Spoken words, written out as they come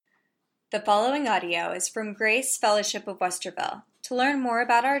The following audio is from Grace Fellowship of Westerville. To learn more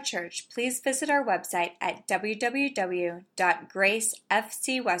about our church, please visit our website at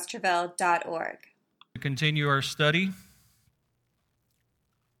www.gracefcwesterville.org. To continue our study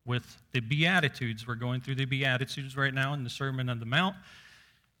with the Beatitudes. We're going through the Beatitudes right now in the Sermon on the Mount.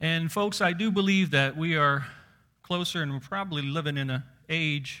 And folks, I do believe that we are closer and we're probably living in an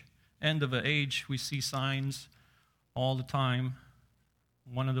end of an age. We see signs all the time.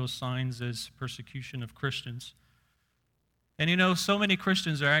 One of those signs is persecution of Christians. And you know, so many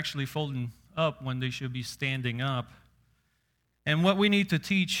Christians are actually folding up when they should be standing up. And what we need to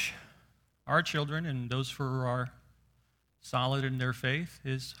teach our children and those who are solid in their faith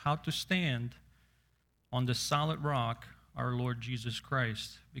is how to stand on the solid rock, our Lord Jesus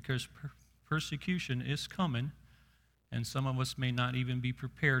Christ, because persecution is coming, and some of us may not even be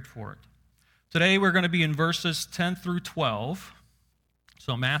prepared for it. Today we're going to be in verses 10 through 12.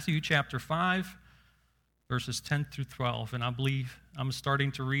 So Matthew chapter 5, verses 10 through 12, and I believe I'm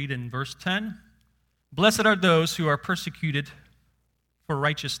starting to read in verse 10. Blessed are those who are persecuted for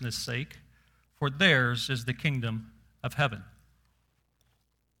righteousness' sake, for theirs is the kingdom of heaven.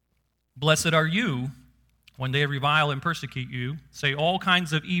 Blessed are you when they revile and persecute you, say all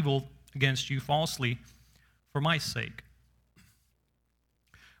kinds of evil against you falsely for my sake.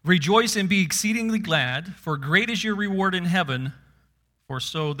 Rejoice and be exceedingly glad, for great is your reward in heaven, for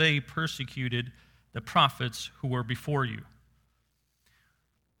so they persecuted the prophets who were before you.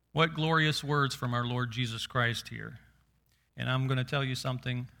 What glorious words from our Lord Jesus Christ here. And I'm going to tell you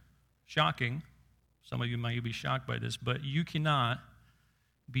something shocking. Some of you may be shocked by this, but you cannot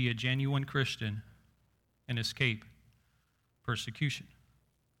be a genuine Christian and escape persecution.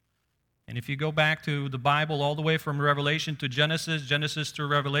 And if you go back to the Bible all the way from Revelation to Genesis to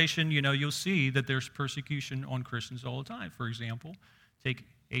Revelation, you'll see that there's persecution on Christians all the time. For example, take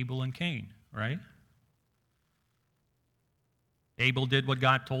Abel and Cain, right? Abel did what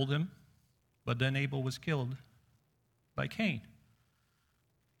God told him, but then Abel was killed by Cain.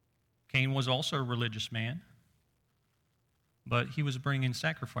 Cain was also a religious man, but he was bringing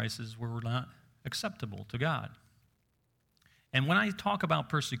sacrifices that were not acceptable to God. And when I talk about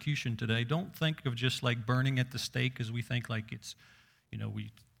persecution today, don't think of just like burning at the stake, as we think like it's, we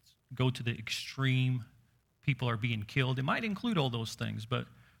go to the extreme. People are being killed. It might include all those things, but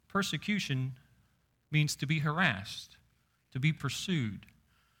persecution means to be harassed, to be pursued.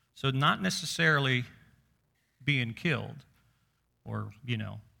 So not necessarily being killed or,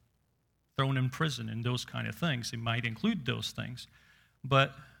 thrown in prison and those kind of things. It might include those things.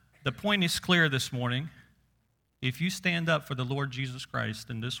 But the point is clear this morning. If you stand up for the Lord Jesus Christ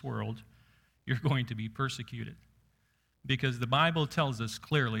in this world, you're going to be persecuted. Because the Bible tells us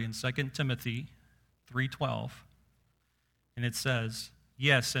clearly in 2 Timothy 3:12, and it says,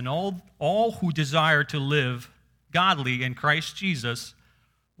 yes, and all who desire to live godly in Christ Jesus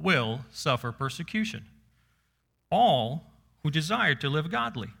will suffer persecution. All who desire to live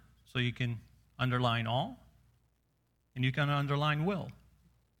godly. So you can underline all, and you can underline will.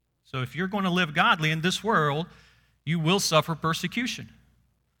 So if you're going to live godly in this world, you will suffer persecution.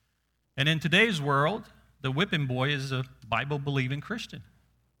 And in today's world, the whipping boy is a Bible-believing Christian.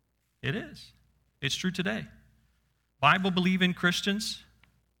 It is. It's true today. Bible-believing Christians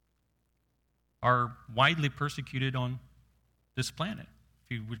are widely persecuted on this planet.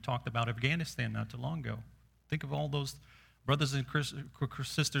 We talked about Afghanistan not too long ago. Think of all those brothers and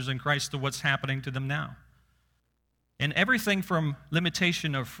sisters in Christ to what's happening to them now. And everything from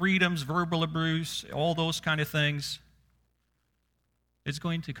limitation of freedoms, verbal abuse, all those kind of things, is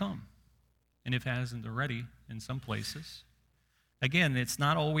going to come. And if it hasn't already in some places. Again, it's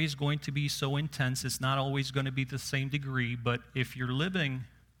not always going to be so intense. It's not always going to be the same degree. But if you're living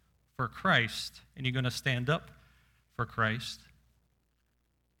for Christ and you're going to stand up for Christ,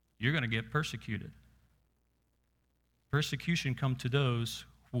 you're going to get persecuted. Persecution comes to those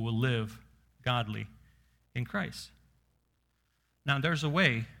who will live godly in Christ. Now, there's a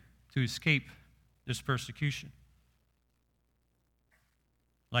way to escape this persecution.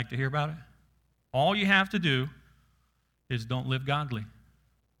 Like to hear about it? All you have to do is don't live godly.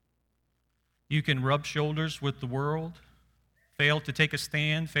 You can rub shoulders with the world, fail to take a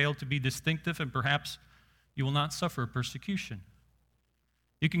stand, fail to be distinctive, and perhaps you will not suffer persecution.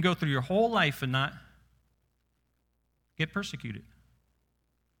 You can go through your whole life and not get persecuted.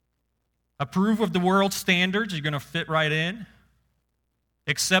 Approve of the world's standards, you're going to fit right in.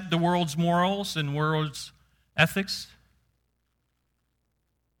 Accept the world's morals and world's ethics.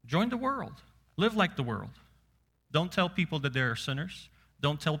 Join the world. Live like the world. Don't tell people that they're sinners.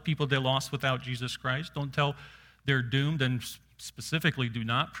 Don't tell people they're lost without Jesus Christ. Don't tell they're doomed and specifically do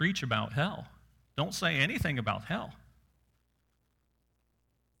not preach about hell. Don't say anything about hell.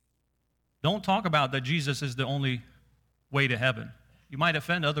 Don't talk about that Jesus is the only way to heaven. You might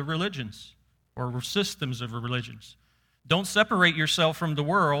offend other religions or systems of religions. Don't separate yourself from the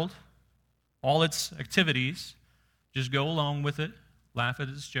world, all its activities. Just go along with it, laugh at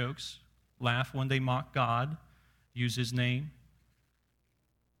its jokes, laugh when they mock God, use his name,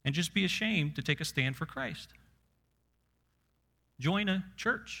 and just be ashamed to take a stand for Christ. Join a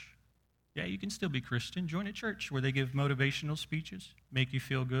church. Yeah, you can still be Christian. Join a church where they give motivational speeches, make you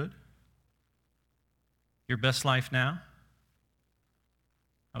feel good. Your best life now.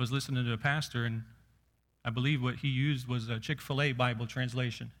 I was listening to a pastor, and I believe what he used was a Chick-fil-A Bible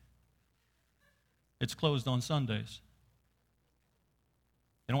translation. It's closed on Sundays.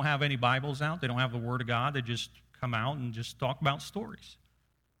 They don't have any Bibles out. They don't have the Word of God. They just come out and just talk about stories.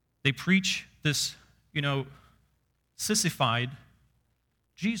 They preach this, sissified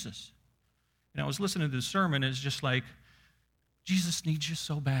Jesus. I was listening to the sermon, and it's just like, Jesus needs you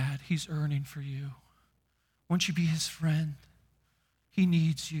so bad. He's yearning for you. Won't you be his friend? He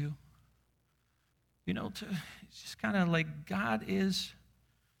needs you. It's just kind of like God is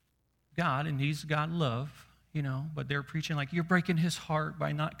God, and he's God love, but they're preaching like you're breaking his heart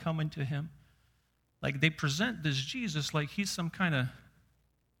by not coming to him. Like they present this Jesus like he's some kind of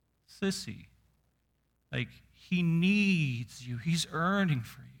sissy. Like he needs you. He's yearning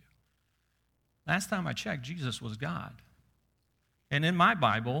for you. Last time I checked, Jesus was God. And in my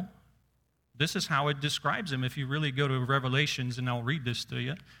Bible, this is how it describes him. If you really go to Revelations, and I'll read this to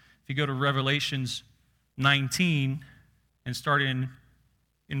you. If you go to Revelations 19 and start in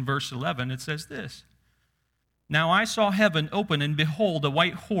verse 11, it says this. Now I saw heaven open, and behold, a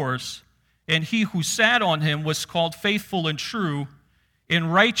white horse, and he who sat on him was called Faithful and True. In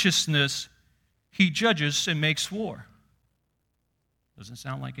righteousness he judges and makes war. Doesn't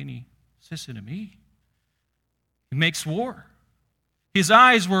sound like any sissy to me. He makes war. His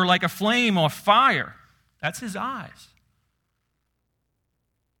eyes were like a flame of fire. That's his eyes.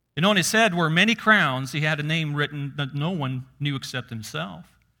 And on his head were many crowns. He had a name written that no one knew except himself.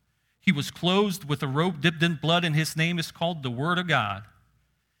 He was clothed with a robe dipped in blood, and his name is called the Word of God.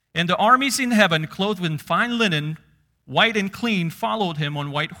 And the armies in heaven, clothed in fine linen, white and clean, followed him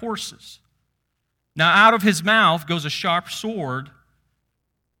on white horses. Now out of his mouth goes a sharp sword,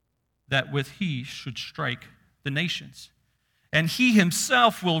 that with he should strike the nations. And he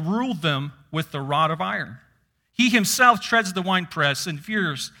himself will rule them with the rod of iron. He himself treads the winepress in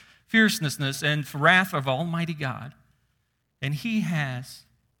fierceness and wrath of Almighty God. And he has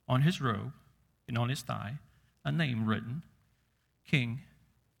on his robe and on his thigh a name written, King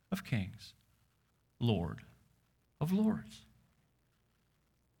of Kings, Lord of Lords.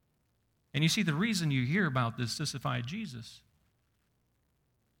 And you see, the reason you hear about this sissified Jesus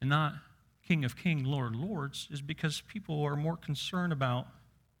and not King of Kings, Lord of Lords, is because people are more concerned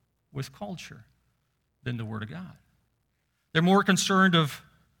with culture than the Word of God. They're more concerned of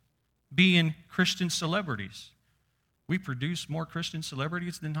being Christian celebrities. We produce more Christian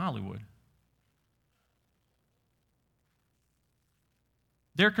celebrities than Hollywood.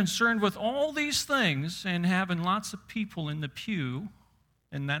 They're concerned with all these things and having lots of people in the pew,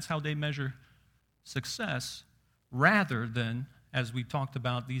 and that's how they measure success, rather than, as we talked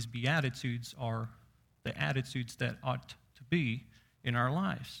about, these Beatitudes are the attitudes that ought to be in our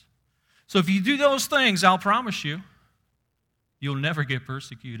lives. So if you do those things, I'll promise you, you'll never get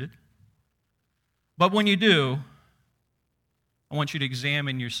persecuted. But when you do, I want you to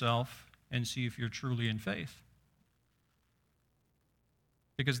examine yourself and see if you're truly in faith.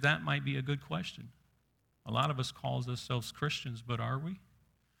 Because that might be a good question. A lot of us call ourselves Christians, but are we?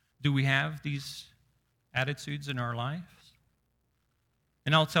 Do we have these attitudes in our lives?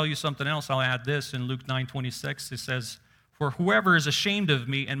 And I'll tell you something else. I'll add this in Luke 9:26. It says, "For whoever is ashamed of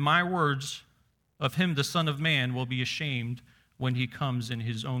me and my words, of him the Son of Man will be ashamed when he comes in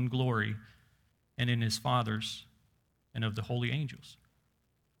his own glory and in his Father's and of the holy angels."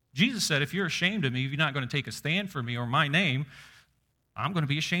 Jesus said, if you're ashamed of me, if you're not going to take a stand for me or my name, I'm going to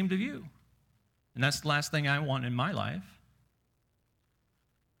be ashamed of you. And that's the last thing I want in my life.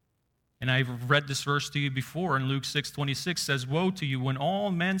 And I've read this verse to you before in Luke 6:26 says, "Woe to you when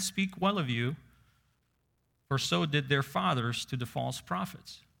all men speak well of you, for so did their fathers to the false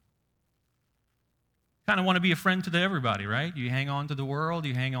prophets." Kind of want to be a friend to everybody, right? You hang on to the world,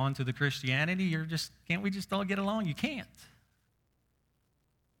 you hang on to the Christianity, can't we just all get along? You can't.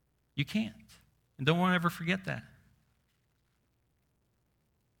 You can't. And don't want to ever forget that.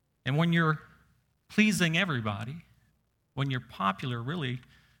 And when you're pleasing everybody, when you're popular, really,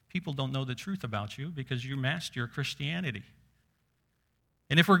 people don't know the truth about you because you masked your Christianity.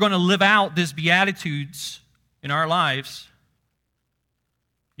 And if we're going to live out these Beatitudes in our lives,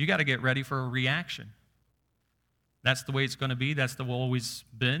 you got to get ready for a reaction. That's the way it's going to be. That's the way it's always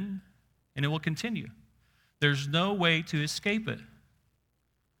been, and it will continue. There's no way to escape it.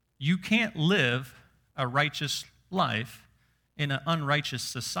 You can't live a righteous life in an unrighteous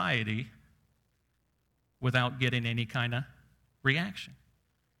society without getting any kind of reaction.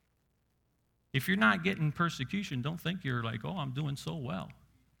 If you're not getting persecution, don't think you're like, oh, I'm doing so well.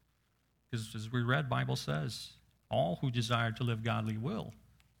 Because as we read, Bible says, all who desire to live godly will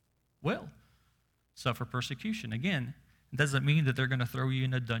suffer persecution. Again, it doesn't mean that they're going to throw you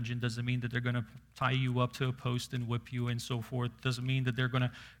in a dungeon. Doesn't mean that they're going to tie you up to a post and whip you and so forth. Doesn't mean that they're going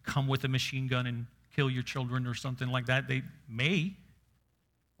to come with a machine gun and kill your children or something like that. They may.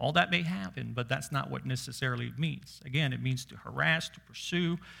 All that may happen, but that's not what necessarily means. Again, it means to harass, to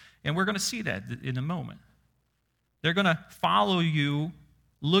pursue, and we're going to see that in a moment. They're going to follow you,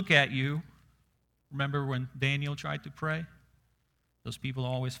 look at you. Remember when Daniel tried to pray? Those people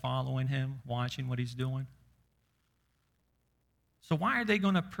always following him, watching what he's doing. So why are they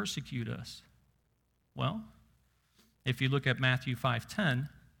going to persecute us? Well, if you look at Matthew 5:10,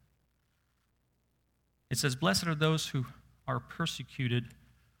 it says, "Blessed are those who are persecuted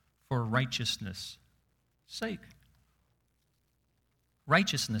for righteousness' sake."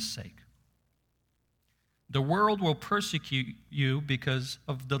 Righteousness' sake. The world will persecute you because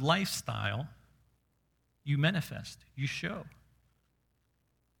of the lifestyle you manifest, you show.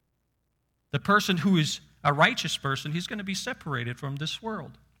 The person who is a righteous person, he's going to be separated from this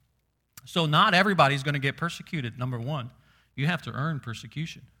world. So not everybody's going to get persecuted, number one. You have to earn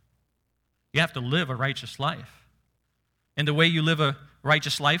persecution. You have to live a righteous life. And the way you live a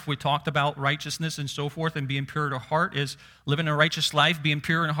righteous life, we talked about righteousness and so forth, and being pure of heart is living a righteous life, being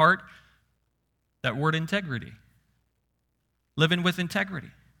pure in heart. That word integrity. Living with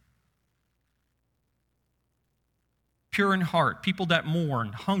integrity. Pure in heart, people that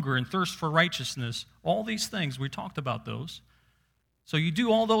mourn, hunger, and thirst for righteousness, all these things, we talked about those. So you do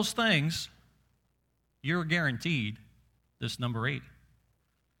all those things, you're guaranteed this number 8.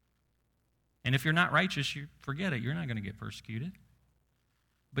 And if you're not righteous, you forget it. You're not going to get persecuted.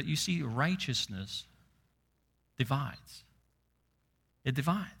 But you see, righteousness divides. It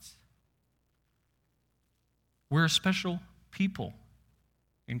divides. We're a special people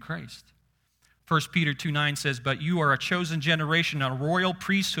in Christ. 1 Peter 2:9 says, "But you are a chosen generation, a royal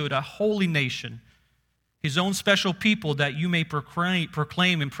priesthood, a holy nation, his own special people, that you may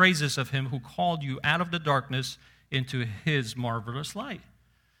proclaim in praises of him who called you out of the darkness into his marvelous light."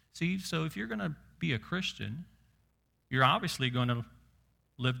 See, so if you're going to be a Christian, you're obviously going to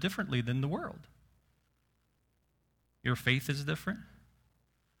live differently than the world. Your faith is different.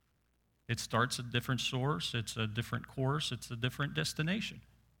 It starts at a different source. It's a different course. It's a different destination.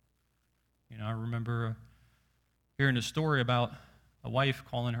 You know, I remember hearing a story about a wife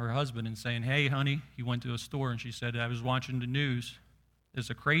calling her husband and saying, "Hey, honey," he went to a store and she said, "I was watching the news. There's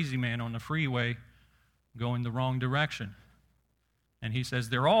a crazy man on the freeway going the wrong direction." And he says,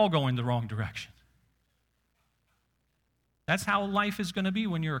 "They're all going the wrong direction." That's how life is going to be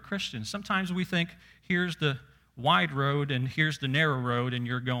when you're a Christian. Sometimes we think, here's the wide road and here's the narrow road, and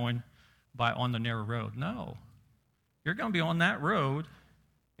you're going on the narrow road. No. You're going to be on that road,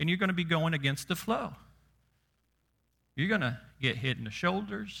 and you're going to be going against the flow. You're going to get hit in the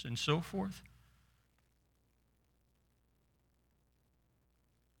shoulders and so forth.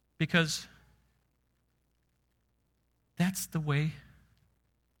 Because that's the way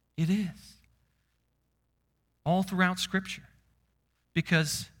it is. All throughout Scripture.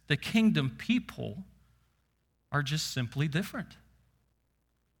 Because the kingdom people are just simply different.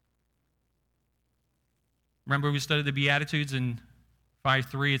 Remember we studied the Beatitudes in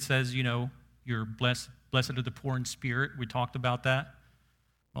 5:3, it says, you know, you're blessed are the poor in spirit. We talked about that.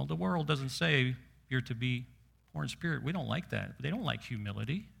 Well, the world doesn't say you're to be poor in spirit. We don't like that. They don't like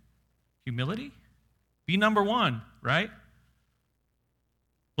humility. Humility? Be number one, right?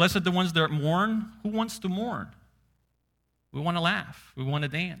 Blessed are the ones that mourn. Who wants to mourn? We want to laugh. We want to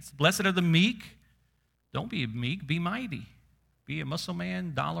dance. Blessed are the meek. Don't be meek. Be mighty. Be a muscle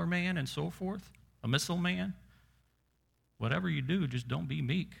man, dollar man, and so forth. A missile man. Whatever you do, just don't be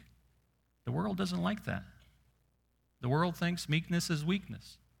meek. The world doesn't like that. The world thinks meekness is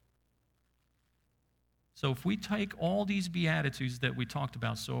weakness. So if we take all these Beatitudes that we talked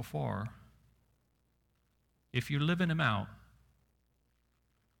about so far, if you're living them out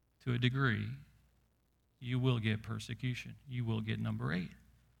to a degree, you will get persecution. You will get number 8.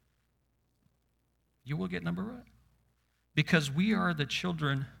 You will get number 8. Because we are the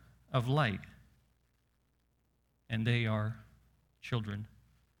children of light, and they are children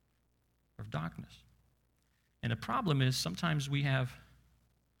of darkness. And the problem is sometimes we have,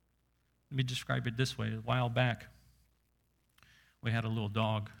 let me describe it this way. A while back, we had a little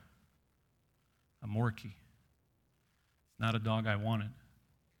dog, a Morkie. It's not a dog I wanted.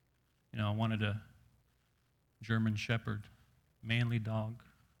 I wanted a German Shepherd, manly dog,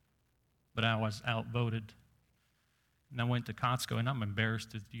 but I was outvoted. And I went to Costco, and I'm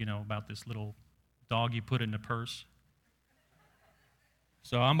embarrassed, about this little dog you put in the purse.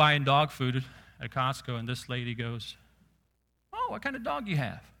 So I'm buying dog food at Costco, and this lady goes, "Oh, what kind of dog you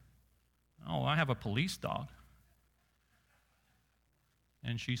have?" "Oh, I have a police dog."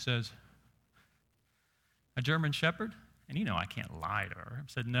 And she says, "A German Shepherd?" And I can't lie to her. I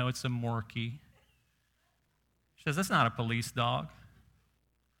said, "No, it's a Morkie." She says, "That's not a police dog."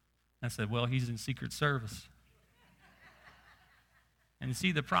 I said, "Well, he's in Secret Service." And you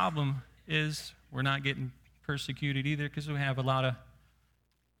see, the problem is we're not getting persecuted either because we have a lot of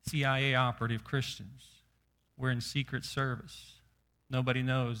CIA operative Christians. We're in Secret Service. Nobody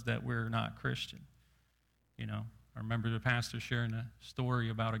knows that we're not Christian. I remember the pastor sharing a story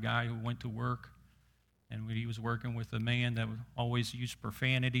about a guy who went to work, and he was working with a man that would always use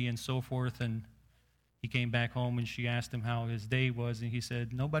profanity and so forth, and he came back home, and she asked him how his day was, and he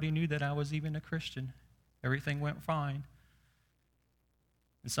said, "Nobody knew that I was even a Christian. Everything went fine."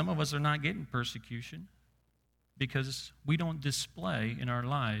 And some of us are not getting persecution because we don't display in our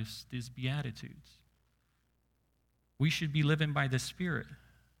lives these Beatitudes. We should be living by the Spirit.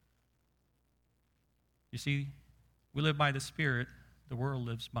 You see, we live by the Spirit, the world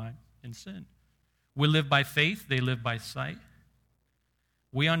lives in sin. We live by faith, they live by sight.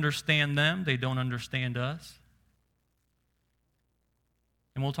 We understand them, they don't understand us.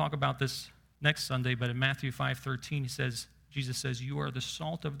 And we'll talk about this next Sunday, but in Matthew 5:13, Jesus says, "You are the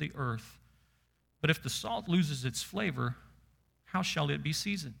salt of the earth. But if the salt loses its flavor, how shall it be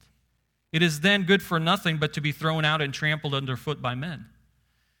seasoned? It is then good for nothing but to be thrown out and trampled underfoot by men."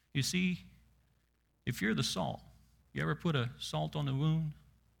 You see, if you're the salt, you ever put a salt on the wound?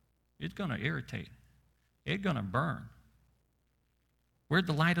 It's going to irritate. It's going to burn. We're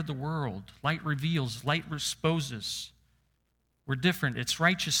the light of the world. Light reveals, light exposes. We're different. It's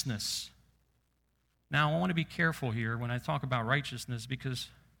righteousness. Now, I want to be careful here when I talk about righteousness because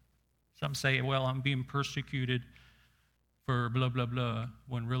some say, "Well, I'm being persecuted for blah, blah, blah,"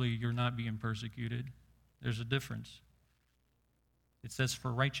 when really you're not being persecuted. There's a difference. It says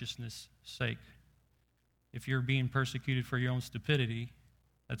for righteousness' sake. If you're being persecuted for your own stupidity,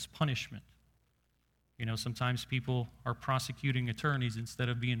 that's punishment. Sometimes people are prosecuting attorneys instead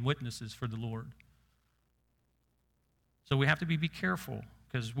of being witnesses for the Lord. So we have to be careful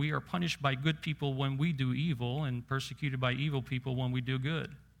because we are punished by good people when we do evil and persecuted by evil people when we do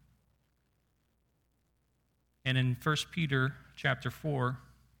good. And in 1 Peter chapter 4,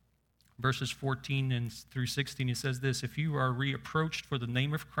 verses 14 and through 16, it says this, "If you are reproached for the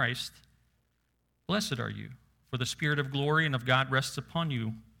name of Christ, blessed are you, for the Spirit of glory and of God rests upon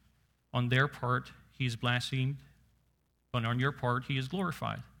you. On their part, he is blasphemed, but on your part, he is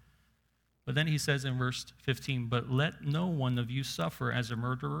glorified." But then he says in verse 15, "But let no one of you suffer as a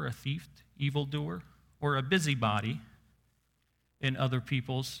murderer, a thief, evildoer, or a busybody in other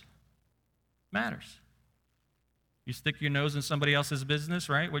people's matters." You stick your nose in somebody else's business,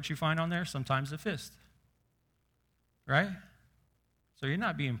 right? What you find on there? Sometimes a fist. Right? So you're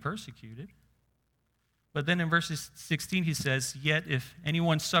not being persecuted. But then in verse 16 he says, "Yet if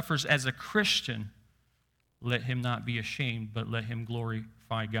anyone suffers as a Christian, let him not be ashamed, but let him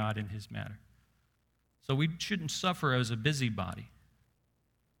glorify God in his matter." So we shouldn't suffer as a busybody.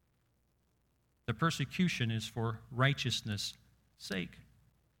 The persecution is for righteousness' sake.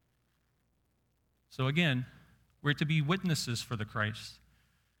 So again, we're to be witnesses for the Christ.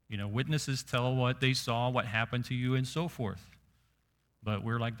 Witnesses tell what they saw, what happened to you, and so forth. But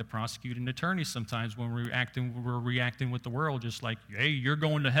we're like the prosecuting attorneys sometimes when we're reacting with the world, just like, "Hey, you're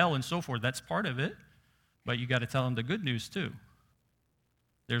going to hell," and so forth. That's part of it. But you got to tell them the good news too.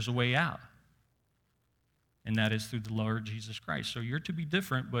 There's a way out. And that is through the Lord Jesus Christ. So you're to be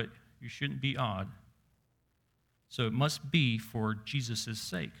different, but you shouldn't be odd. So it must be for Jesus'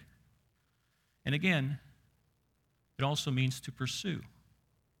 sake. And again, it also means to pursue.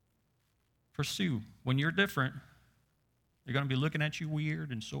 Pursue. When you're different, they're going to be looking at you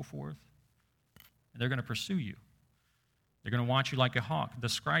weird and so forth. And they're going to pursue you. They're going to watch you like a hawk. The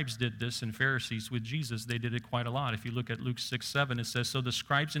scribes did this and Pharisees with Jesus. They did it quite a lot. If you look at Luke 6:7, it says, "So the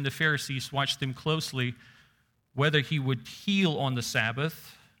scribes and the Pharisees watched him closely, whether he would heal on the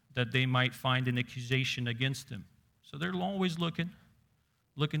Sabbath, that they might find an accusation against him." So they're always looking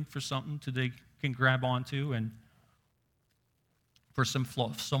for something they can grab onto. And for some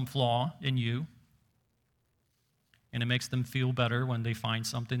flaw in you, and it makes them feel better when they find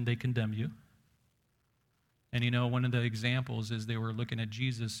something, they condemn you. And one of the examples is they were looking at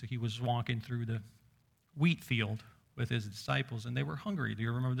Jesus. He was walking through the wheat field with his disciples, and they were hungry. Do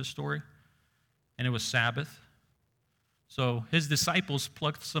you remember this story? And it was Sabbath. So his disciples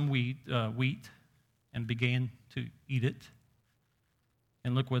plucked some wheat and began to eat it.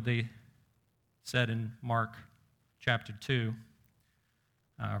 And look what they said in Mark chapter 2,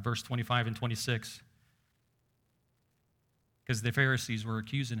 verse 25 and 26. Because the Pharisees were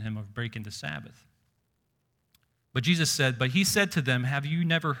accusing him of breaking the Sabbath. But Jesus said, but he said to them, have you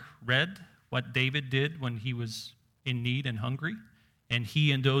never read what David did when he was in need and hungry, and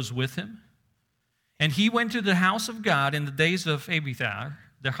he and those with him? And he went to the house of God in the days of Abiathar,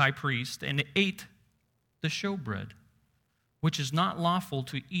 the high priest, and ate the showbread, which is not lawful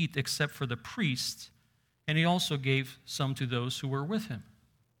to eat except for the priests, and he also gave some to those who were with him.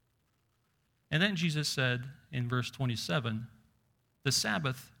 And then Jesus said in verse 27, the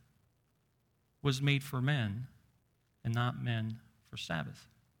Sabbath was made for men, and not men for Sabbath.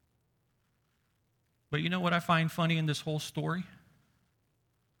 But you know what I find funny in this whole story?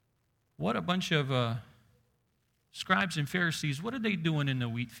 What a bunch of scribes and Pharisees, what are they doing in the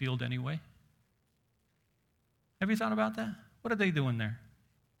wheat field anyway? Have you thought about that? What are they doing there?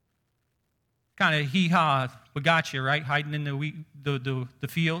 Kind of hee-haw, we got you, right? Hiding in the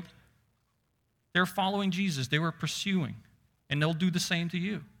field. They're following Jesus. They were pursuing. And they'll do the same to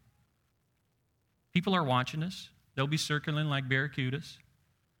you. People are watching us. They'll be circling like barracudas.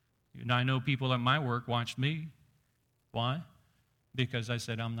 And I know people at my work watched me. Why? Because I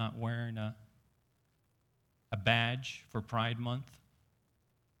said I'm not wearing a badge for Pride Month.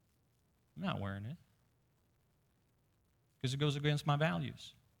 I'm not wearing it. Because it goes against my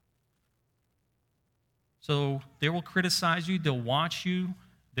values. So they will criticize you. They'll watch you.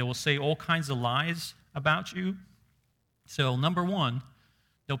 They will say all kinds of lies about you. So, number one,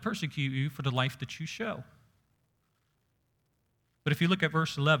 they'll persecute you for the life that you show. But if you look at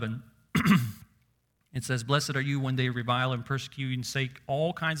verse 11, it says, blessed are you when they revile and persecute and say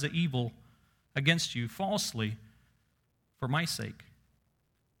all kinds of evil against you falsely for my sake.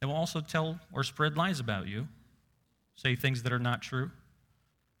 They will also tell or spread lies about you, say things that are not true.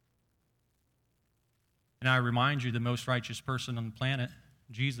 And I remind you, the most righteous person on the planet,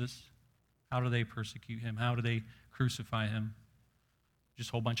 Jesus, how do they persecute him? How do they crucify him? Just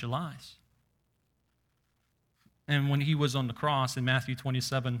a whole bunch of lies. And when he was on the cross, in Matthew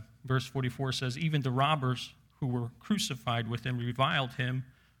 27, verse 44 says, even the robbers who were crucified with him reviled him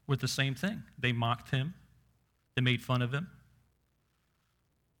with the same thing. They mocked him. They made fun of him.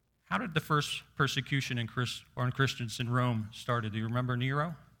 How did the first persecution on Christians in Rome started? Do you remember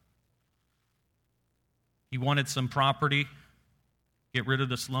Nero? He wanted some property, get rid of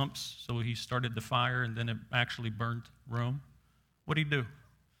the slumps, so he started the fire, and then it actually burned Rome. What did he do?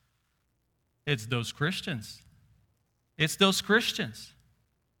 It's those Christians. It's those Christians.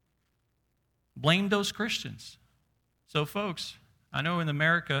 Blame those Christians. So, folks, I know in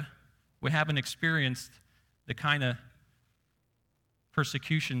America we haven't experienced the kind of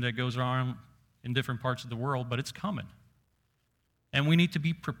persecution that goes on in different parts of the world, but it's coming. And we need to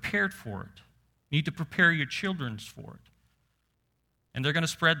be prepared for it. You need to prepare your children for it. And they're going to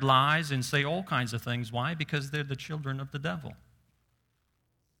spread lies and say all kinds of things. Why? Because they're the children of the devil.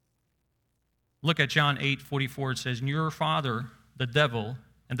 Look at John 8:44. It says, and your father, the devil,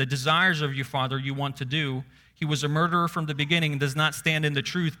 and the desires of your father you want to do, he was a murderer from the beginning and does not stand in the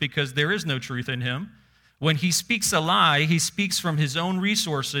truth because there is no truth in him. When he speaks a lie, he speaks from his own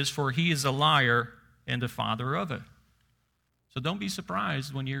resources, for he is a liar and the father of it. So don't be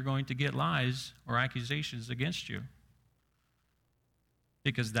surprised when you're going to get lies or accusations against you,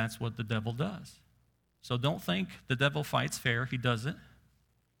 because that's what the devil does. So don't think the devil fights fair. He doesn't.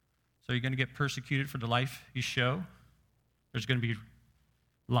 So you're going to get persecuted for the life you show. There's going to be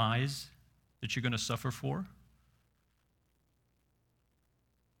lies that you're going to suffer for.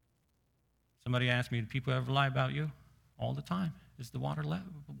 Somebody asked me, do people ever lie about you? All the time. Is the water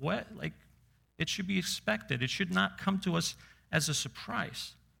wet? Like, it should be expected. It should not come to us as a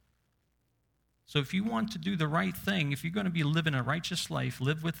surprise. So if you want to do the right thing, if you're going to be living a righteous life,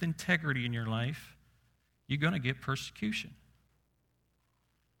 live with integrity in your life, you're going to get persecution.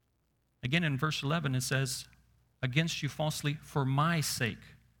 Again, in verse 11, it says, against you falsely for my sake.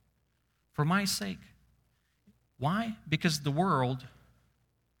 For my sake. Why? Because the world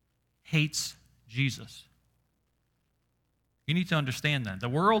hates Jesus. You need to understand that. The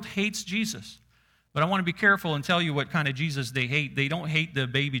world hates Jesus. But I want to be careful and tell you what kind of Jesus they hate. They don't hate the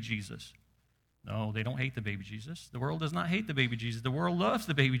baby Jesus. No, they don't hate the baby Jesus. The world does not hate the baby Jesus. The world loves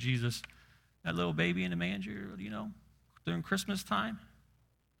the baby Jesus. That little baby in the manger, during Christmas time.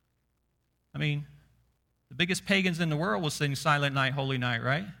 I mean, the biggest pagans in the world will sing Silent Night, Holy Night,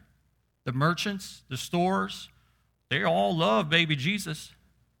 right? The merchants, the stores, they all love baby Jesus.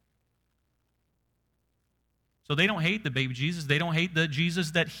 So they don't hate the baby Jesus. They don't hate the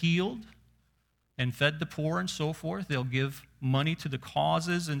Jesus that healed and fed the poor and so forth. They'll give money to the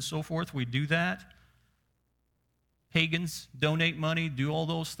causes and so forth. We do that. Pagans donate money, do all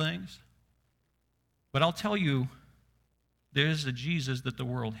those things. But I'll tell you, there's a Jesus that the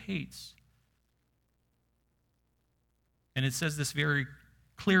world hates. And it says this very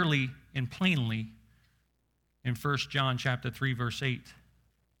clearly and plainly in 1 John chapter 3, verse 8.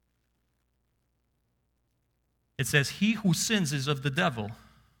 It says, "He who sins is of the devil,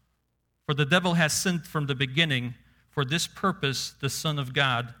 for the devil has sinned from the beginning. For this purpose the Son of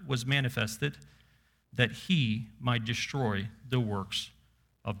God was manifested, that he might destroy the works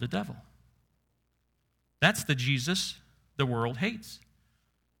of the devil." That's the Jesus the world hates,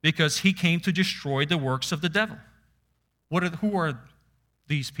 because he came to destroy the works of the devil. Who are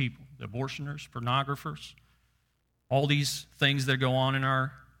these people? The abortioners, pornographers, all these things that go on in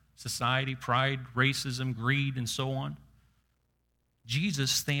our society, pride, racism, greed, and so on.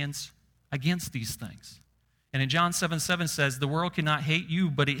 Jesus stands against these things. And in John 7:7 says, "The world cannot hate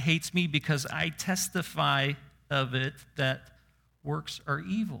you, but it hates me because I testify of it that works are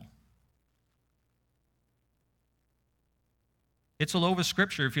evil." It's all over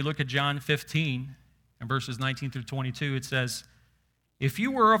Scripture. If you look at John 15 and verses 19 through 22, it says, "If you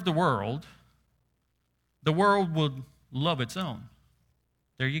were of the world would love its own."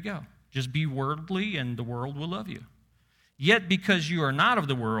 There you go. Just be worldly and the world will love you. "Yet because you are not of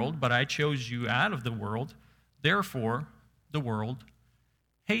the world, but I chose you out of the world, therefore the world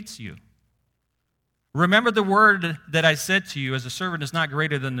hates you. Remember the word that I said to you, as a servant is not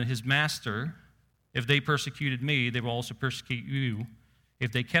greater than his master. If they persecuted me, they will also persecute you.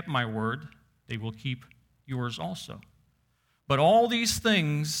 If they kept my word, they will keep yours also. But all these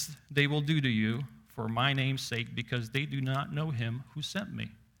things they will do to you for my name's sake, because they do not know him who sent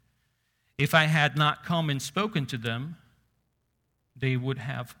me. If I had not come and spoken to them, they would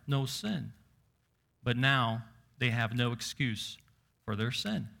have no sin. But now they have no excuse for their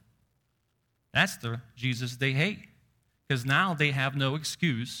sin." That's the Jesus they hate, because now they have no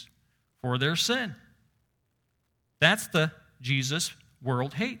excuse for their sin. That's the Jesus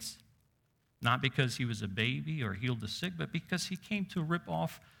world hates. Not because he was a baby or healed the sick, but because he came to rip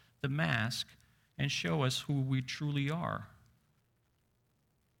off the mask and show us who we truly are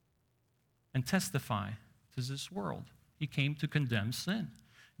and testify to this world. He came to condemn sin.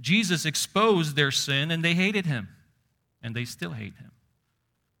 Jesus exposed their sin, and they hated him, and they still hate him.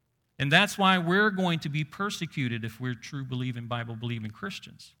 And that's why we're going to be persecuted if we're true believing, Bible-believing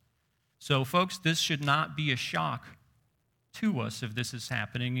Christians. So, folks, this should not be a shock to us if this is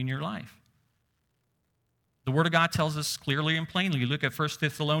happening in your life. The Word of God tells us clearly and plainly. You look at 1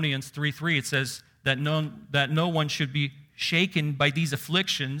 Thessalonians 3:3, it says that no one should be shaken by these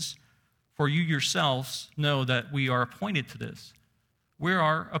afflictions, for you yourselves know that we are appointed to this. We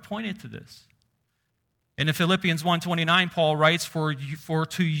are appointed to this. And in Philippians 1:29, Paul writes, for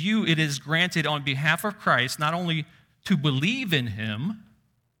to you it is granted on behalf of Christ not only to believe in him,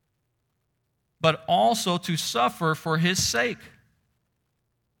 but also to suffer for his sake.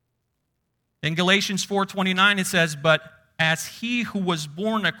 In Galatians 4:29, it says, "But as he who was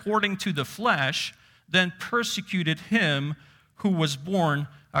born according to the flesh then persecuted him who was born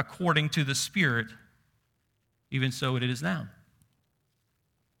according to the Spirit, even so it is now."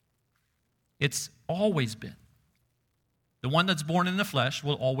 It's always been. The one that's born in the flesh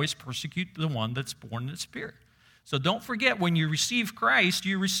will always persecute the one that's born in the Spirit. So don't forget, when you receive Christ,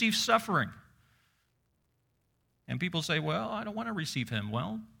 you receive suffering. And people say, "Well, I don't want to receive him."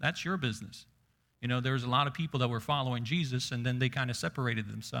 Well, that's your business. There's a lot of people that were following Jesus, and then they kind of separated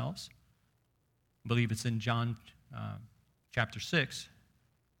themselves. I believe it's in John chapter 6.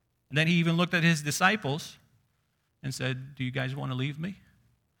 And then he even looked at his disciples and said, "Do you guys want to leave me?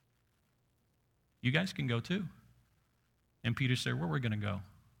 You guys can go too." And Peter said, "Where are we going to go?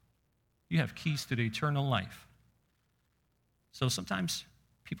 You have keys to the eternal life." So sometimes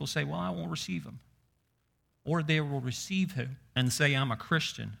people say, "Well, I won't receive him." Or they will receive him and say, "I'm a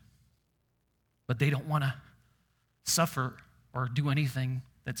Christian." But they don't want to suffer or do anything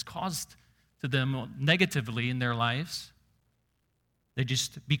that's caused to them negatively in their lives. They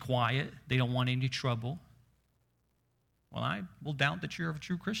just be quiet. They don't want any trouble. Well, I will doubt that you're a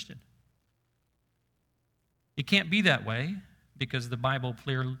true Christian. It can't be that way, because the Bible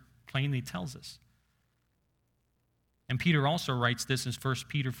plainly tells us. And Peter also writes this in 1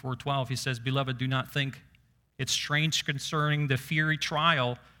 Peter 4:12. He says, "Beloved, do not think it's strange concerning the fiery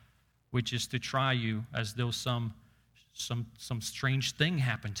trial, which is to try you as though some strange thing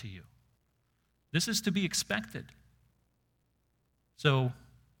happened to you." This is to be expected. So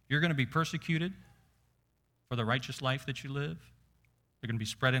you're going to be persecuted for the righteous life that you live. They're going to be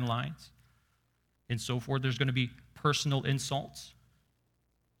spreading lies and so forth. There's going to be personal insults.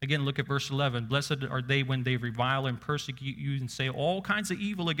 Again, look at verse 11. "Blessed are they when they revile and persecute you and say all kinds of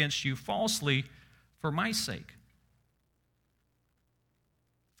evil against you falsely for my sake."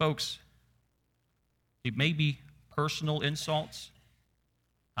 Folks, it may be personal insults.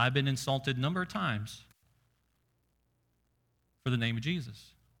 I've been insulted a number of times for the name of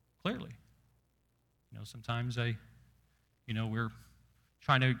Jesus, clearly. Sometimes we're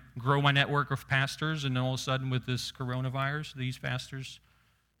trying to grow my network of pastors, and then all of a sudden with this coronavirus, these pastors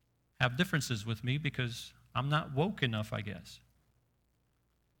have differences with me because I'm not woke enough, I guess.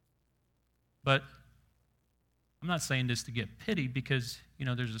 But I'm not saying this to get pity because,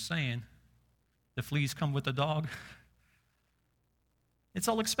 there's a saying, the fleas come with the dog. It's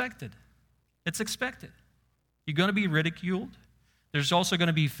all expected. It's expected. You're going to be ridiculed. There's also going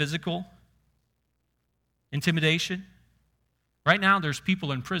to be physical intimidation. Right now, there's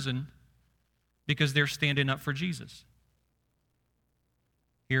people in prison because they're standing up for Jesus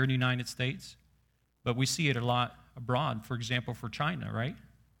here in the United States. But we see it a lot abroad, for example, for China, right?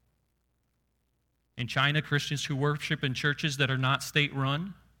 In China, Christians who worship in churches that are not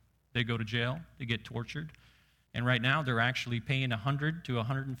state-run, they go to jail, they get tortured. And right now, they're actually paying $100 to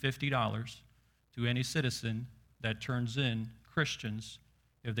 $150 to any citizen that turns in Christians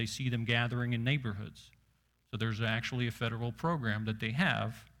if they see them gathering in neighborhoods. So there's actually a federal program that they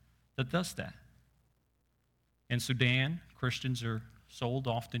have that does that. In Sudan, Christians are sold,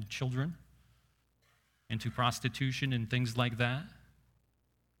 often children, into prostitution and things like that.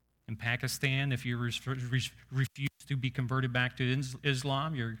 In Pakistan, if you refuse to be converted back to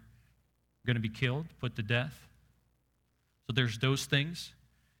Islam, you're going to be killed, put to death. So there's those things.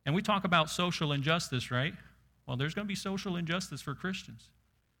 And we talk about social injustice, right? Well, there's going to be social injustice for Christians.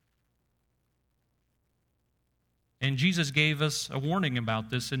 And Jesus gave us a warning about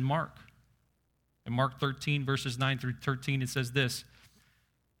this in Mark. In Mark 13, verses 9 through 13, it says this: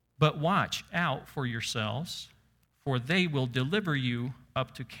 "But watch out for yourselves, for they will deliver you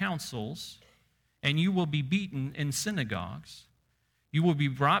up to councils, and you will be beaten in synagogues. You will be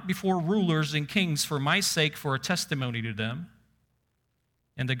brought before rulers and kings for my sake for a testimony to them.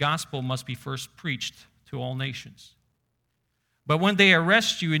 And the gospel must be first preached to all nations. But when they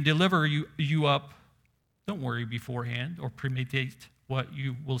arrest you and deliver you up, don't worry beforehand or premeditate what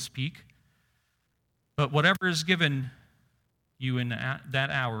you will speak. But whatever is given you in that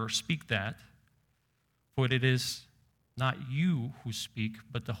hour, speak that, for it is not you who speak,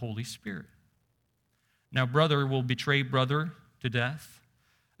 but the Holy Spirit. Now brother will betray brother to death,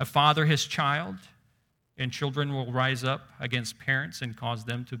 a father his child, and children will rise up against parents and cause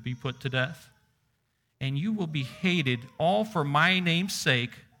them to be put to death. And you will be hated all for my name's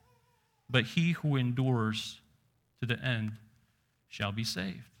sake, but he who endures to the end shall be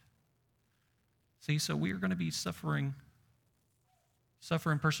saved." See, so we are going to be suffering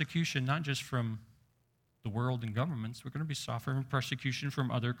persecution, not just from the world and governments. We're going to be suffering persecution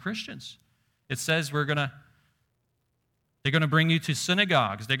from other Christians. It says they're going to bring you to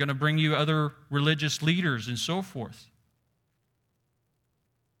synagogues. They're going to bring you other religious leaders and so forth.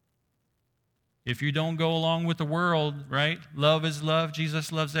 If you don't go along with the world, right? Love is love.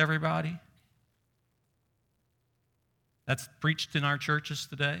 Jesus loves everybody. That's preached in our churches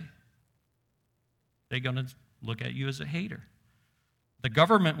today. They're going to look at you as a hater. The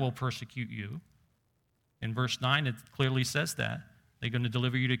government will persecute you. In verse 9, it clearly says that. They're going to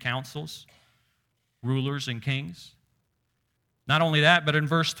deliver you to councils, rulers, and kings. Not only that, but in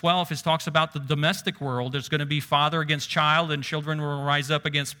verse 12, it talks about the domestic world. There's going to be father against child, and children will rise up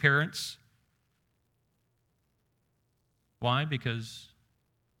against parents. Why? Because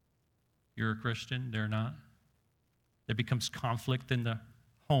you're a Christian, they're not. There becomes conflict in the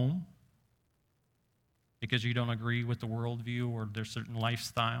home because you don't agree with the worldview or there's certain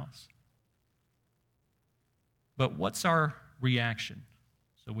lifestyles. But what's our reaction?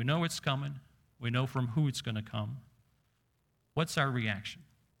 So we know it's coming. We know from who it's going to come. What's our reaction?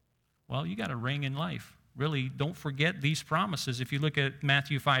 Well, you got a ring in life. Really, don't forget these promises. If you look at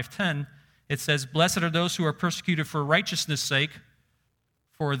Matthew 5:10, it says, "Blessed are those who are persecuted for righteousness' sake,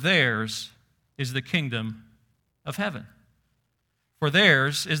 for theirs is the kingdom of heaven." For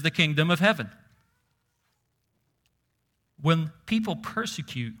theirs is the kingdom of heaven. when people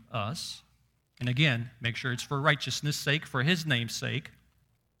persecute us, and again, make sure it's for righteousness' sake, for his name's sake,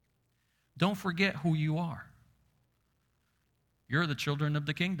 don't forget who you are. You're the children of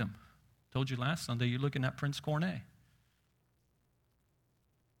the kingdom. Told you last Sunday, you're looking at Prince Cornet.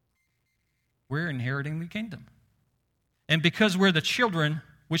 We're inheriting the kingdom. And because we're the children,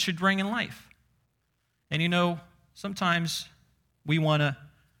 we should bring in life. And you know, sometimes we want to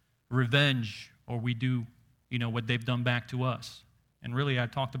revenge, or we do, what they've done back to us. And really, I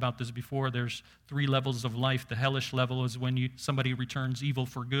talked about this before. There's 3 levels of life. The hellish level is when somebody returns evil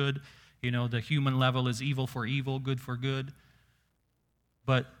for good. The human level is evil for evil, good for good.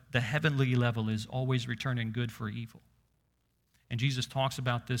 But the heavenly level is always returning good for evil. And Jesus talks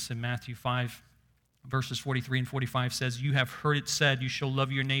about this in Matthew 5, verses 43 and 45 says, "You have heard it said, you shall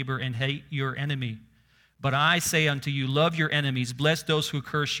love your neighbor and hate your enemy. But I say unto you, love your enemies, bless those who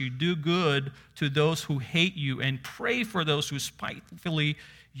curse you, do good to those who hate you, and pray for those who spitefully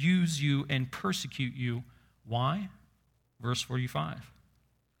use you and persecute you." Why? Verse 45.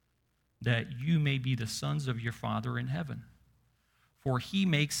 "That you may be the sons of your Father in heaven. For he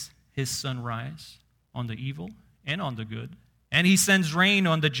makes his sun rise on the evil and on the good, and he sends rain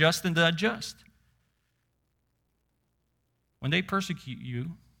on the just and the unjust." When they persecute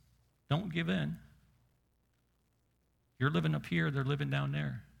you, don't give in. You're living up here, they're living down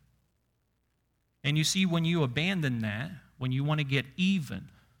there. And you see, when you abandon that, when you want to get even,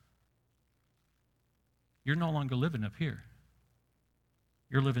 you're no longer living up here.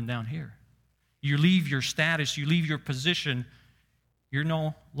 You're living down here. You leave your status, you leave your position, you're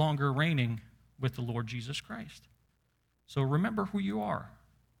no longer reigning with the Lord Jesus Christ. So remember who you are.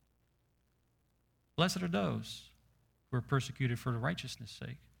 Blessed are those who are persecuted for the righteousness'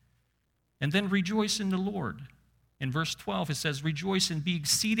 sake. And then rejoice in the Lord. In verse 12 it says, "Rejoice and be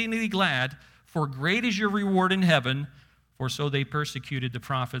exceedingly glad, for great is your reward in heaven, for so they persecuted the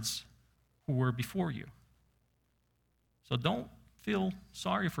prophets who were before you." So don't feel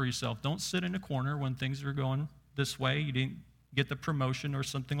sorry for yourself. Don't sit in a corner when things are going this way. You didn't get the promotion or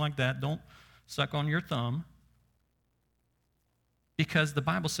something like that. Don't suck on your thumb. Because the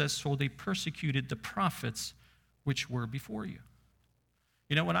Bible says, so they persecuted the prophets which were before you.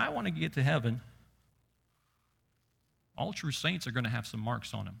 When I want to get to heaven, all true saints are going to have some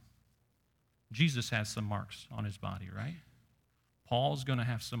marks on them. Jesus has some marks on his body, right? Paul's going to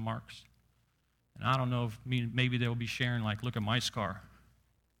have some marks. And I don't know if maybe they'll be sharing, like, look at my scar,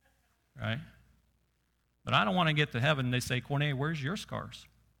 right? But I don't want to get to heaven and they say, "Cornet, where's your scars?"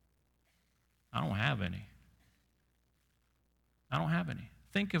 I don't have any. I don't have any.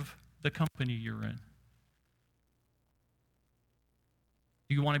 Think of the company you're in.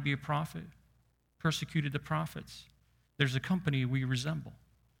 Do you want to be a prophet? Persecuted the prophets. There's a company we resemble.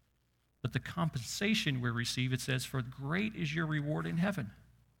 But the compensation we receive, it says, "For great is your reward in heaven."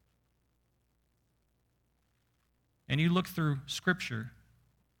 And you look through Scripture,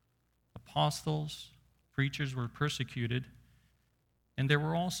 apostles, preachers were persecuted, and they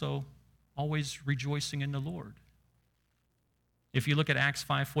were also always rejoicing in the Lord. If you look at Acts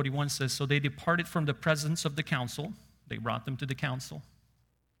 5:41, it says, "So they departed from the presence of the council." They brought them to the council.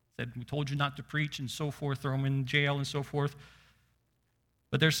 Said, "We told you not to preach," and so forth, throw them in jail and so forth.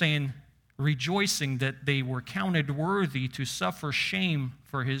 But they're saying, rejoicing that they were counted worthy to suffer shame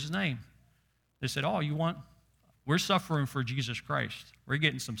for his name. They said, we're suffering for Jesus Christ. We're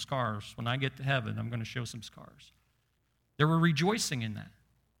getting some scars. When I get to heaven, I'm going to show some scars. They were rejoicing in that.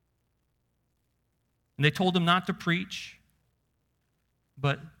 And they told them not to preach,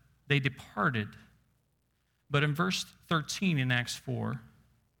 but they departed. But in verse 13 in Acts 4,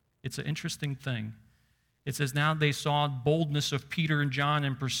 it's an interesting thing. It says, "Now they saw boldness of Peter and John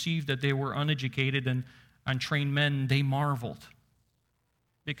and perceived that they were uneducated and untrained men. They marveled,"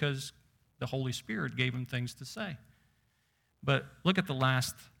 because the Holy Spirit gave them things to say. But look at the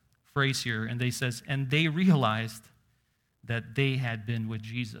last phrase here, and they says, "And they realized that they had been with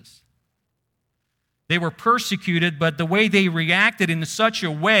Jesus." They were persecuted, but the way they reacted in such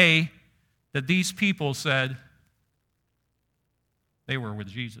a way that these people said they were with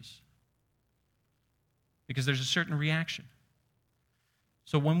Jesus. Because there's a certain reaction.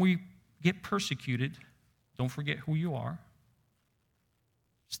 So when we get persecuted, don't forget who you are.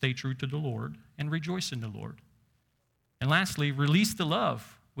 Stay true to the Lord and rejoice in the Lord. And lastly, release the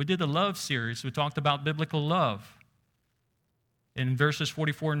love. We did a love series. We talked about biblical love. In verses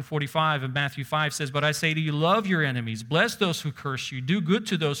 44 and 45 of Matthew 5 says, "But I say to you, love your enemies, bless those who curse you, do good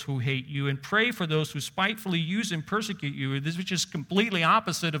to those who hate you, and pray for those who spitefully use and persecute you." This is just completely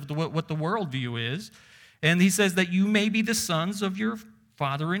opposite of what the worldview is. And he says that you may be the sons of your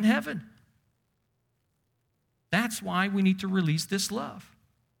Father in heaven. That's why we need to release this love.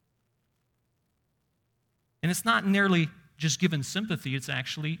 And it's not merely just giving sympathy, it's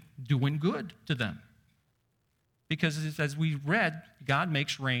actually doing good to them. Because as we read, God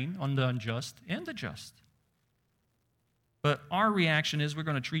makes rain on the unjust and the just. But our reaction is we're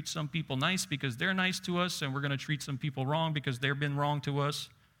going to treat some people nice because they're nice to us, and we're going to treat some people wrong because they've been wrong to us.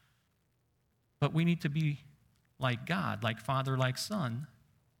 But we need to be like God, like Father, like Son,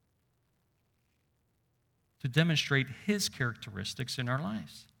 to demonstrate His characteristics in our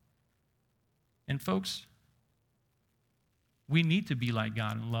lives. And folks, we need to be like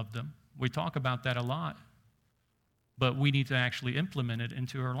God and love them. We talk about that a lot, but we need to actually implement it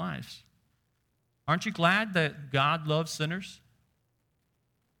into our lives. Aren't you glad that God loves sinners?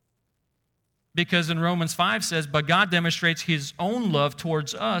 Because in Romans 5 says, but God demonstrates His own love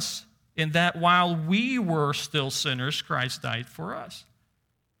towards us in that while we were still sinners, Christ died for us.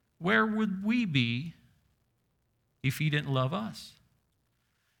 Where would we be if He didn't love us?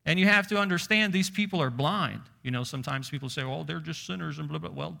 And you have to understand these people are blind. You know, sometimes people say, oh, they're just sinners and blah,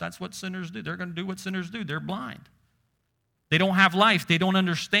 blah. Well, that's what sinners do. They're going to do what sinners do. They're blind. They don't have life. They don't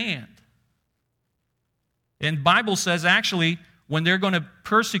understand. And the Bible says, actually, when they're going to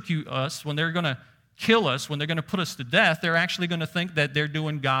persecute us, when they're going to kill us, when they're going to put us to death, they're actually going to think that they're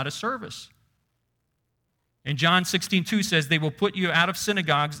doing God a service. And John 16:2 says, they will put you out of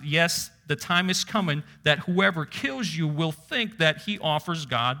synagogues. Yes, the time is coming that whoever kills you will think that he offers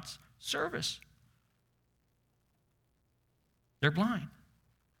God's service. They're blind.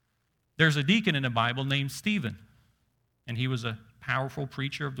 There's a deacon in the Bible named Stephen, and he was a powerful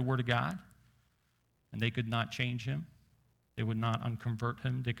preacher of the Word of God, and they could not change him. They would not unconvert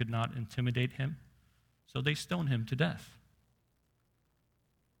him. They could not intimidate him. So they stoned him to death.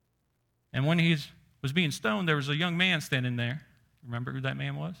 And when he was being stoned, there was a young man standing there. Remember who that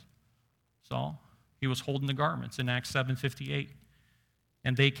man was? Saul. He was holding the garments in Acts 7:58.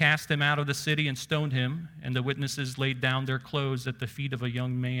 And they cast him out of the city and stoned him, and the witnesses laid down their clothes at the feet of a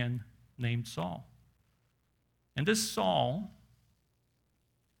young man named Saul. And this Saul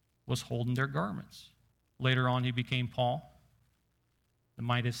was holding their garments. Later on, he became Paul, the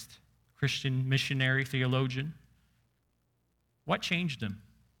mightiest Christian missionary theologian. What changed him?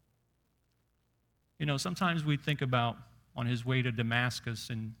 You know, sometimes we think about on his way to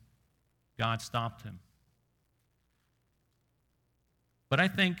Damascus and God stopped him. But I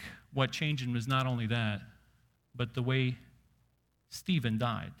think what changed him was not only that, but the way Stephen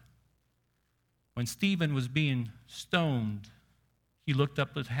died. When Stephen was being stoned, he looked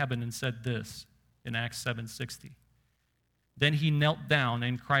up at heaven and said this in Acts 7:60. Then he knelt down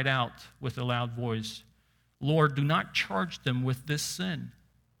and cried out with a loud voice, Lord, do not charge them with this sin.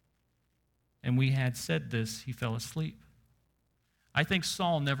 And when he had said this, he fell asleep. I think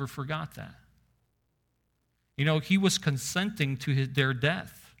Saul never forgot that. You know, he was consenting to their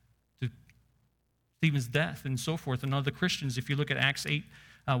death, to Stephen's death and so forth. And other Christians, if you look at Acts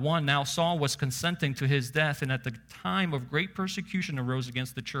 8:1, now Saul was consenting to his death, and at the time of great persecution arose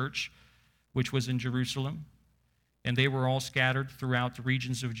against the church, which was in Jerusalem. And they were all scattered throughout the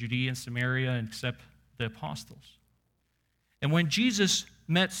regions of Judea and Samaria, except the apostles. And when Jesus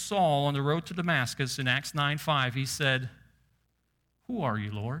met Saul on the road to Damascus in Acts 9:5, he said, who are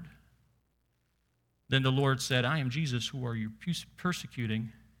you, Lord? Then the Lord said, I am Jesus, who are you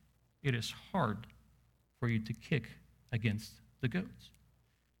persecuting? It is hard for you to kick against the goats.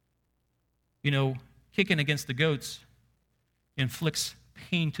 You know, kicking against the goats inflicts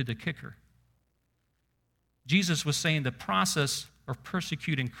pain to the kicker. Jesus was saying the process of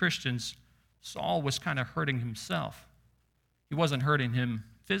persecuting Christians, Saul was kind of hurting himself. He wasn't hurting him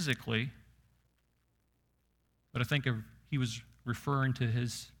physically, but I think he was referring to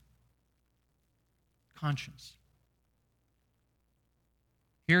his conscience.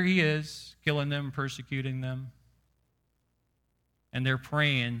 Here he is, killing them, persecuting them, and they're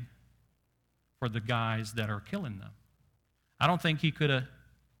praying for the guys that are killing them. I don't think he could have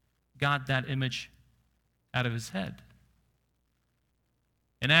got that image out of his head.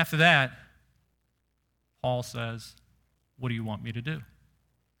 And after that, Paul says, what do you want me to do?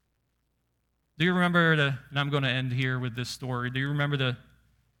 Do you remember and I'm going to end here with this story. Do you remember the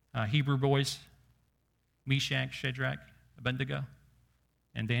Hebrew boys, Meshach, Shadrach, Abednego,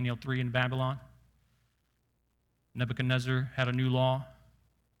 and Daniel 3 in Babylon? Nebuchadnezzar had a new law,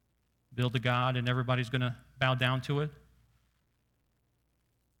 build a god, and everybody's going to bow down to it.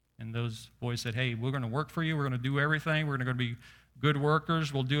 And those boys said, hey, we're going to work for you. We're going to do everything. We're going to be good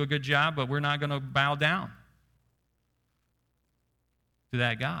workers. We'll do a good job, but we're not going to bow down to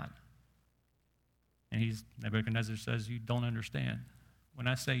that God. And Nebuchadnezzar says, you don't understand. When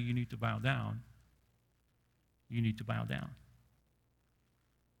I say you need to bow down, you need to bow down.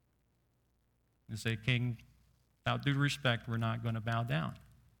 And say, King, without due respect, we're not going to bow down.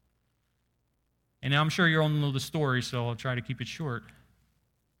 And I'm sure you all know the story, so I'll try to keep it short.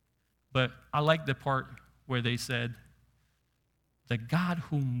 But I like the part where they said, the God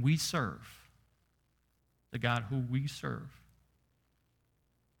whom we serve, the God who we serve,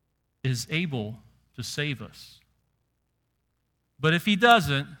 is able to save us. But if he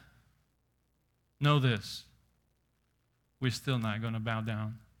doesn't, know this, we're still not going to bow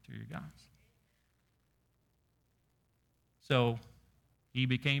down to your gods. So he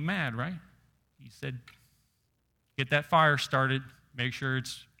became mad, right? He said, get that fire started, make sure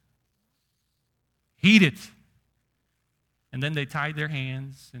it's heated. And then they tied their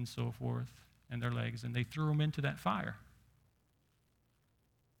hands and so forth and their legs, and they threw them into that fire.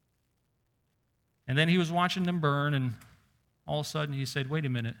 And then he was watching them burn, and all of a sudden he said, wait a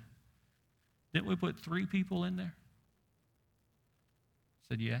minute, didn't we put 3 people in there? I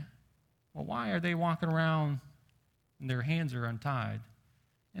said, yeah. Well, why are they walking around and their hands are untied?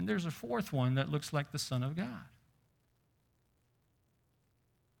 And there's a 4th one that looks like the Son of God.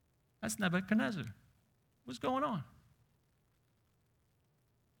 That's Nebuchadnezzar. What's going on?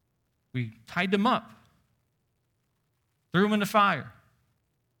 We tied them up, threw them in the fire,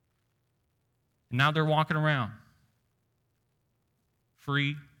 and now they're walking around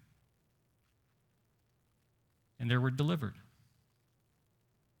free, and they were delivered.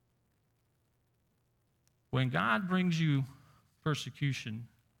 When God brings you persecution,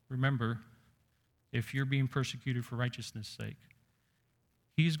 remember, if you're being persecuted for righteousness' sake,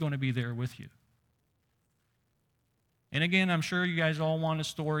 he's going to be there with you. And again, I'm sure you guys all want a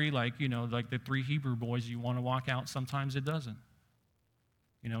story like the 3 Hebrew boys you want to walk out. Sometimes it doesn't.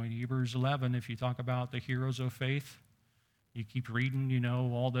 In Hebrews 11, if you talk about the heroes of faith, you keep reading,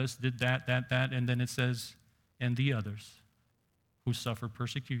 all this, did that, and then it says, and the others who suffered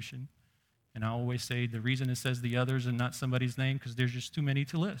persecution. And I always say the reason it says the others and not somebody's name, because there's just too many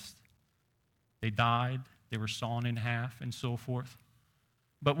to list. They died, they were sawn in half, and so forth.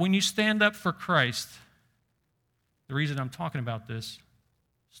 But when you stand up for Christ, the reason I'm talking about this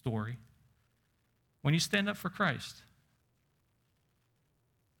story, when you stand up for Christ,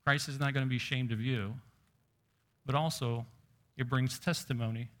 Christ is not going to be ashamed of you, but also it brings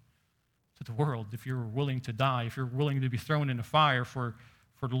testimony to the world. If you're willing to die, if you're willing to be thrown in the fire for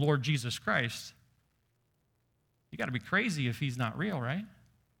the Lord Jesus Christ, you got to be crazy if he's not real, right?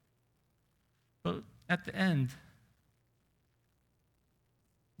 But at the end,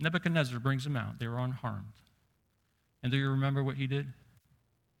 Nebuchadnezzar brings them out. They were unharmed. And do you remember what he did?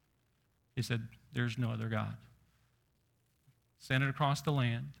 He said, there's no other God. Sent it across the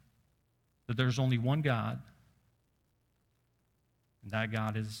land that there's only one God, and that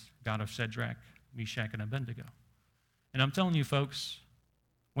God is God of Shadrach, Meshach, and Abednego. And I'm telling you, folks,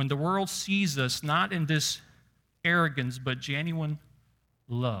 when the world sees us not in this arrogance but genuine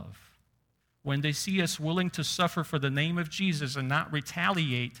love, when they see us willing to suffer for the name of Jesus and not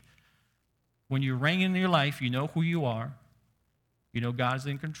retaliate, when you reign in your life, you know who you are. You know God's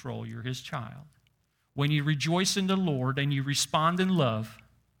in control. You're his child. When you rejoice in the Lord and you respond in love,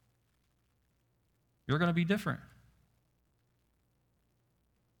 you're going to be different.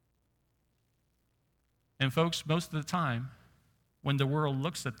 And folks, most of the time, when the world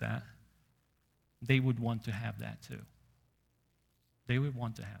looks at that, they would want to have that too. They would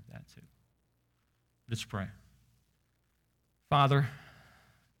want to have that too. Let's pray. Father,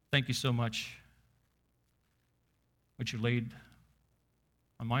 thank you so much what you laid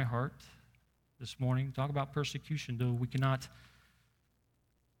on my heart this morning. Talk about persecution, though we cannot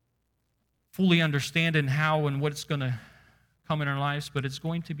fully understand and how and what's going to come in our lives, but it's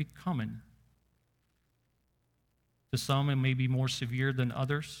going to be coming. To some, it may be more severe than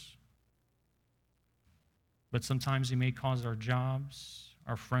others, but sometimes it may cause our jobs,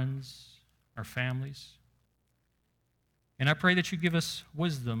 our friends, our families. And I pray that you give us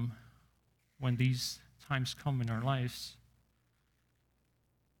wisdom when these times come in our lives,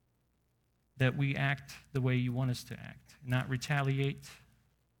 that we act the way you want us to act, not retaliate,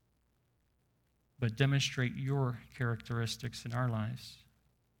 but demonstrate your characteristics in our lives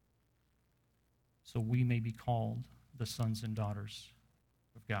so we may be called the sons and daughters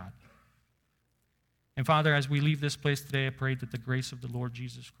of God. And Father, as we leave this place today, I pray that the grace of the Lord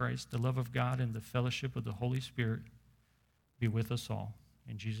Jesus Christ, the love of God, and the fellowship of the Holy Spirit be with us all.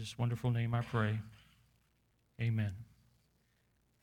 In Jesus' wonderful name I pray. Amen.